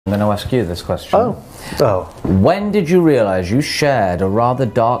I'm going to ask you this question. Oh. When did you realise you shared a rather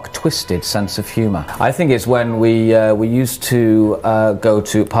dark, twisted sense of humour? I think it's when we used to go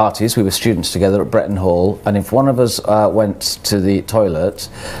to parties. We were students together at Bretton Hall, and if one of us went to the toilet,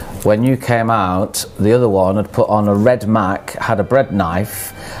 when you came out, the other one had put on a red Mac, had a bread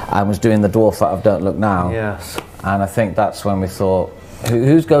knife, and was doing the dwarf out of Don't Look Now. Yes. And I think that's when we thought,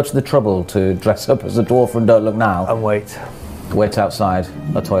 who's go to the trouble to dress up as a dwarf from Don't Look Now? And wait outside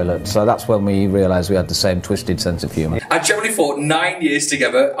a toilet. So that's when we realised we had the same twisted sense of humour. I generally thought 9 years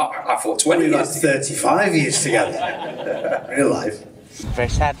together. I thought 20 years. Like 35 years together. Real life. Very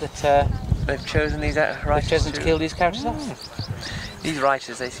sad that they've chosen these writers to kill these characters off. These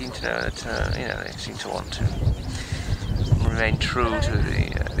writers, they seem to know that they seem to want to remain true to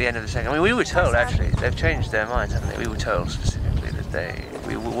the end of the second. I mean, we were told actually they've changed their minds, haven't they? We were told specifically that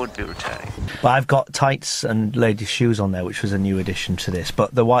we would be returning. Well, I've got tights and ladies' shoes on there, which was a new addition to this.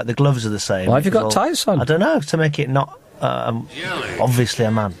 But the gloves are the same. Why have you got tights on? I don't know, to make it not obviously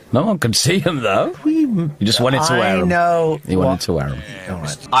a man. No one can see them though. You just wanted to wear them. I know. You wanted to wear them. All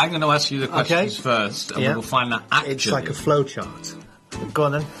right. I'm going to ask you the questions first, and we will find that actually. It's like a flow chart. Go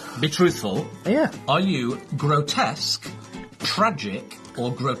on then. Be truthful. Yeah. Are you grotesque, tragic,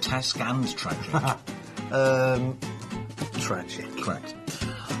 or grotesque and tragic? Tragic. Correct.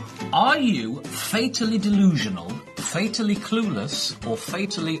 Are you fatally delusional, fatally clueless, or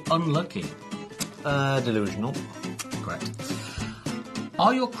fatally unlucky? Delusional. Correct.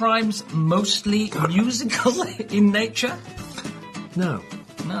 Are your crimes mostly musical in nature? No.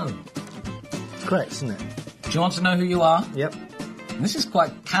 No. Correct, isn't it? Do you want to know who you are? Yep. This is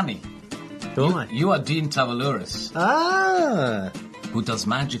quite canny. You are Dean Tavalouris. Ah. Who does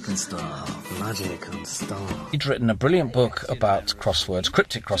magic and stuff. Magic and stuff. He'd written a brilliant book about crosswords,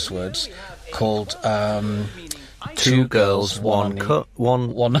 cryptic crosswords, called Two Girls, One Cut.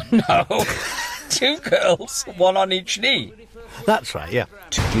 No. Two girls, one on each knee. That's right, yeah.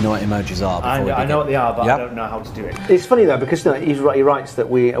 Do you know what emojis are? I know what they are, but I don't know how to do it. It's funny though, because he writes that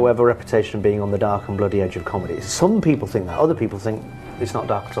we have a reputation of being on the dark and bloody edge of comedy. Some people think that, other people think it's not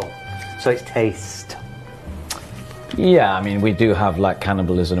dark at all. So it's taste. Yeah, I mean, we do have like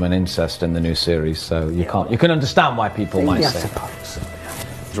cannibalism and incest in the new series, so you can understand why people might say. I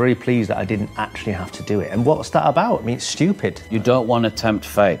was really pleased that I didn't actually have to do it. And what's that about? I mean, it's stupid. You don't want to tempt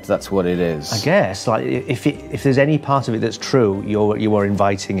fate, that's what it is. I guess, like, if there's any part of it that's true, you are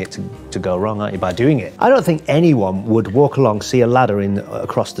inviting it to go wrong, aren't you, by doing it? I don't think anyone would walk along, see a ladder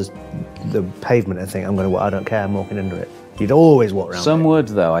across the pavement and think, I don't care, I'm walking under it. You'd always walk around. Some would,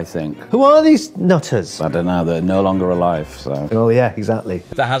 though, I think. Who are these nutters? I don't know, they're no longer alive, so... Oh, yeah, exactly.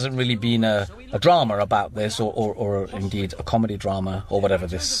 There hasn't really been a drama about this, or indeed a comedy drama, or whatever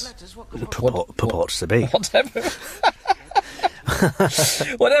this... purports to be. Whatever.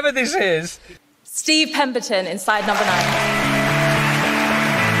 Whatever this is. Steve Pemberton inside number 9.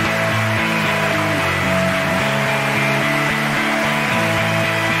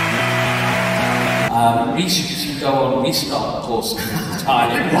 Reece used to go on restart course all the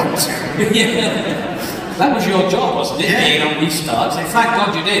time. Yeah. That was your job, wasn't it? Yeah. Being on restarts. In fact,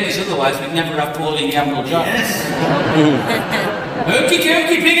 God you did, because otherwise we'd never have Pauline Gamble job. Yes. Okey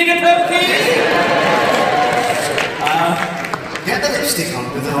dokey, pig in a pokey! Get the lipstick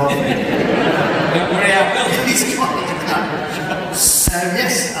on with the whole thing. Don't worry, I will. He's got it. So,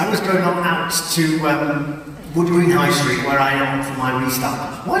 yes, I was going on out to Wood Green High Street, where I am for my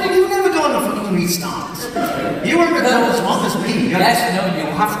restart. Why did you never go on a fucking restart? You were at as long as me. Yes, no, you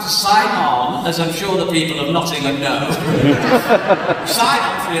have to sign on, as I'm sure the people of Nottingham know. Sign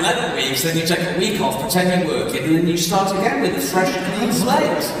on for 11 weeks, then you take a week off, pretend you're working, and then you start again with a fresh, clean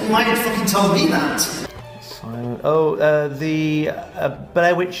slate. You might have fucking told me that. The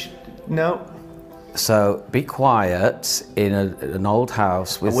Blair Witch... No. So, be quiet in an old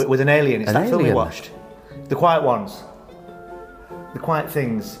house with an alien. It's that film we alien. watched. The Quiet Ones. The Quiet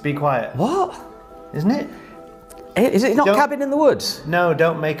Things. Be quiet. What? Isn't it? Is it not Cabin in the Woods? No,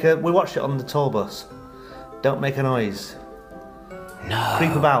 don't make a... We watched it on the tour bus. Don't make a noise. No.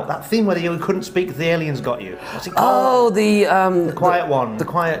 Creep about. That theme where you couldn't speak, the aliens got you. What's it called? Oh, the Quiet One. The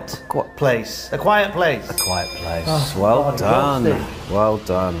Quiet Place. The Quiet Place. The Quiet Place. Oh, well done. Well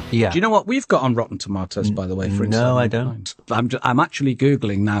done. Yeah. Do you know what we've got on Rotten Tomatoes, by the way? For No, I don't. I'm actually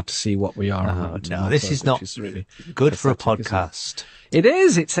Googling now to see what we are on Oh, Rotten no, Tomatoes, this is not really good for a pathetic, isn't podcast. it? It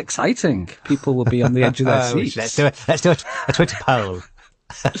is. It's exciting. People will be on the edge of their seats. Let's do a Twitter poll.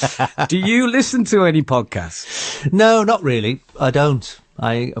 Do you listen to any podcasts? No, not really. I don't.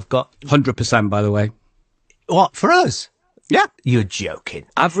 I've got 100%, by the way. What, for us? Yeah. You're joking.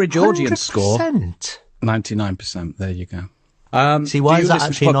 Average audience score 100%. 99%. There you go. See, why do does you that listen to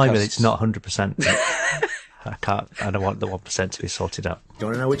actually annoy me that podcasts? it's not 100%? I don't want the 1% to be sorted out. Do you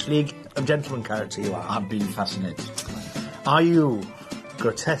want to know which League of Gentlemen character you are? I've been fascinated. Are you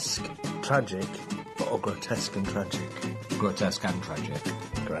grotesque, tragic, or grotesque and tragic? Grotesque and tragic.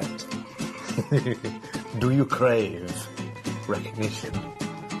 Correct. Do you crave recognition,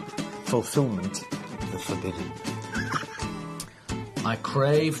 fulfillment, the forbidden? I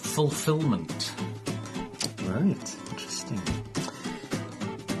crave fulfillment. Right, interesting.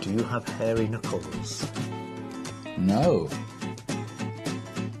 Do you have hairy knuckles? No.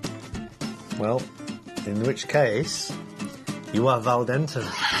 Well, in which case, you are Valdenton.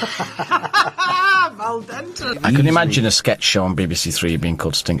 Valdenton! I can imagine a sketch show on BBC Three being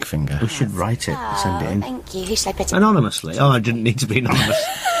called Stinkfinger. We should write it and send it in. Thank you. Who's so pretty? Anonymously. Oh, I didn't need to be anonymous.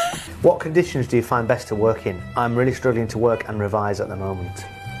 What conditions do you find best to work in? I'm really struggling to work and revise at the moment.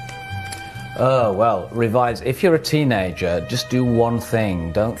 Oh, well, revise. If you're a teenager, just do one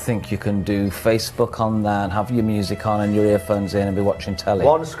thing. Don't think you can do Facebook on there and have your music on and your earphones in and be watching telly.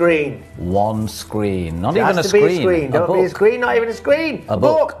 One screen. One screen. Not It even has a to be screen. a screen. Don't be a screen, not even a screen. A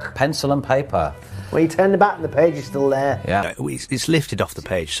book. Pencil and paper. When you turn the back and the page is still there. Yeah. It's lifted off the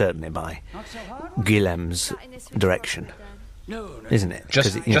page, certainly, by Guillem's direction. Isn't it?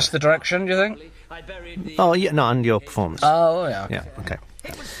 Just the direction, do you think? Oh, yeah, no, and your performance. Oh, yeah. Yeah, okay.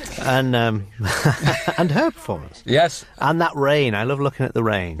 And and her performance. Yes. And that rain. I love looking at the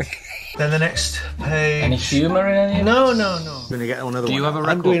rain. Then the next page. Any humour in any of No. this? I'm going to get another one. Do you have a I'm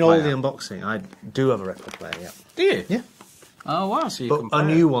record doing all player? the unboxing. I do have a record player, yeah. Do you? Yeah. Oh, wow, so you But can a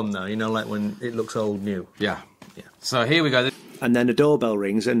play new it. one, though, you know, like when it looks old new. Yeah. Yeah. So here we go. And then the doorbell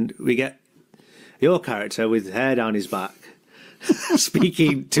rings and we get your character with hair down his back.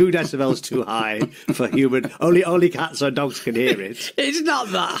 Speaking 2 decibels too high for human. Only cats or dogs can hear it. It's not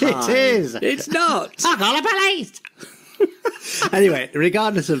that high. It is. It's not. I call the police. Anyway,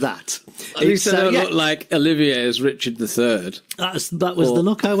 regardless of that, At least I don't yeah, look like Olivier as Richard III. that was the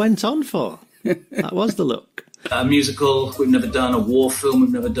look I went on for. That was the look. A musical we've never done, a war film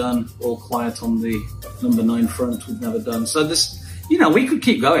we've never done, All Quiet on the Number 9 front we've never done. So this, you know, we could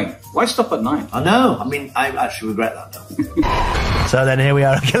keep going. Why stop at 9? I know. I mean, I actually regret that, though. So then here we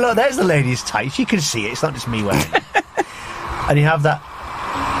are. Okay, look, there's the lady's tights. You can see it. It's not just me wearing it. And you have that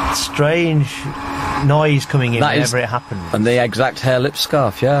strange noise coming in whenever it happens. And the exact hair lip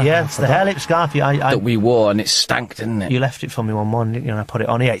scarf, yeah. Yeah, it's the hair lip scarf. That we wore, and it stank, didn't it? You left it for me one morning, didn't you? And I put it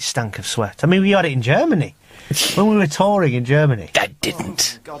on. Yeah, it stank of sweat. I mean, we had it in Germany. When we were touring in Germany. I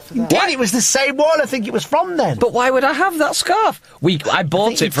didn't. What? It was the same one. I think it was from then. But why would I have that scarf? I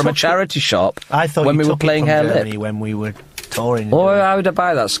bought it from a charity shop. I thought when you we were took playing it from hair Germany lip. when we were touring. Or how would I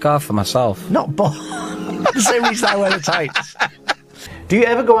buy that scarf for myself? Not the same reason I wear the tights. Do you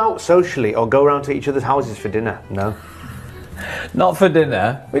ever go out socially or go around to each other's houses for dinner? No. Not for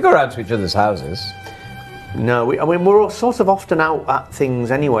dinner. We go around to each other's houses. No, I mean, we're all sort of often out at things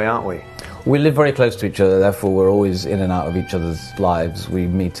anyway, aren't we? We live very close to each other, therefore we're always in and out of each other's lives. We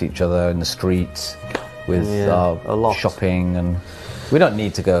meet each other in the streets with a lot. shopping, and we don't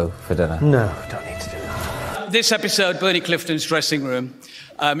need to go for dinner. No, don't need to do that. This episode, Bernie Clifton's Dressing Room,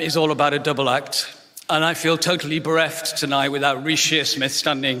 is all about a double act. And I feel totally bereft tonight without Reece Shearsmith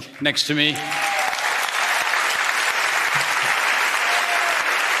standing next to me.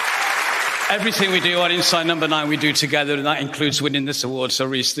 Everything we do on Inside Number 9 we do together, and that includes winning this award. So,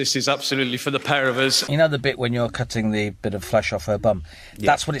 Reece, this is absolutely for the pair of us. You know the bit when you're cutting the bit of flesh off her bum? Yeah.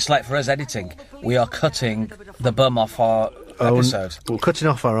 That's what it's like for us editing. We are cutting the bum off our episode. We're cutting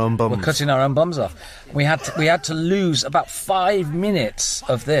off our own bums. We're cutting our own bums off. We had to lose about 5 minutes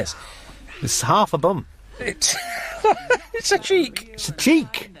of this. It's half a bum. It's a cheek. It's a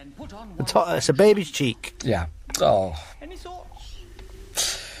cheek. It's a baby's cheek. Yeah. Oh.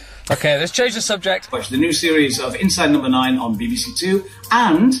 Okay, let's change the subject. Watch the new series of Inside Number 9 on BBC Two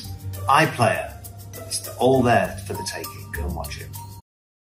and iPlayer. It's all there for the taking. Go and watch it.